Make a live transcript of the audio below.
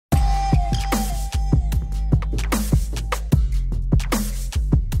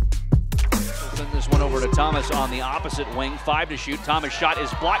Thomas on the opposite wing, 5 to shoot. Thomas' shot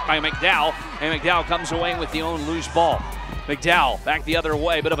is blocked by McDowell, and McDowell comes away with the own loose ball. McDowell back the other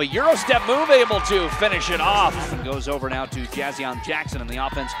way, bit of a Euro step move, able to finish it off. And goes over now to Jazion Jackson, and the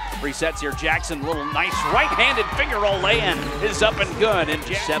offense resets here. Jackson, little nice right-handed finger roll lay-in is up and good, and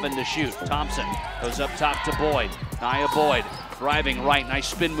 7 to shoot. Thompson goes up top to Boyd. Nia Boyd driving right, nice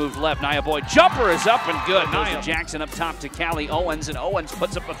spin move left. Nia Boyd jumper is up and good. Nia Jackson up top to Callie Owens, and Owens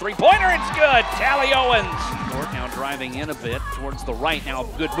puts up a three-pointer. It's good. Callie Owens. North now driving in a bit towards the right. Now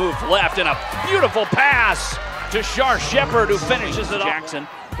good move left and a beautiful pass to Shar Shepard, who finishes it off. Jackson,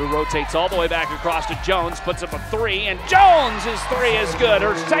 who rotates all the way back across to Jones, puts up a 3, and Jones' 3 is good.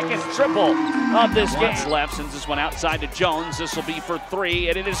 Her second triple of this game. Left sends this one outside to Jones. This will be for 3,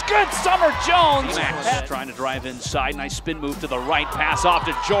 and it is good. Summer Jones trying to drive inside. Nice spin move to the right. Pass off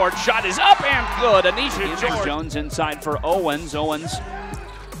to George. Shot is up and good. Anisha Jones inside for Owens. Owens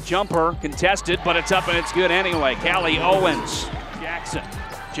jumper contested, but it's up and it's good anyway. Callie Owens. Jackson.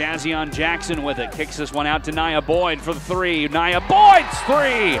 Jazion Jackson with it, kicks this one out to Nia Boyd for the 3. Nia Boyd's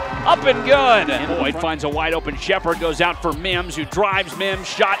 3, up and good. And Boyd finds a wide open Shepard, goes out for Mims, who drives Mims,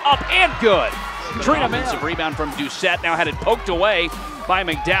 shot up and good. Trina Mims, a rebound from Doucette, now had it poked away by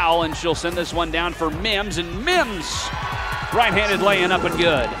McDowell, and she'll send this one down for Mims, and Mims, right-handed lay-in up and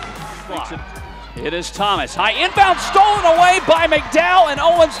good. It is Thomas, high inbound, stolen away by McDowell, and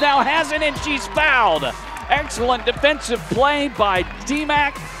Owens now has it, and she's fouled. Excellent defensive play by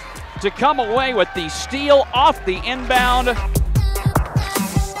D-Mac to come away with the steal off the inbound.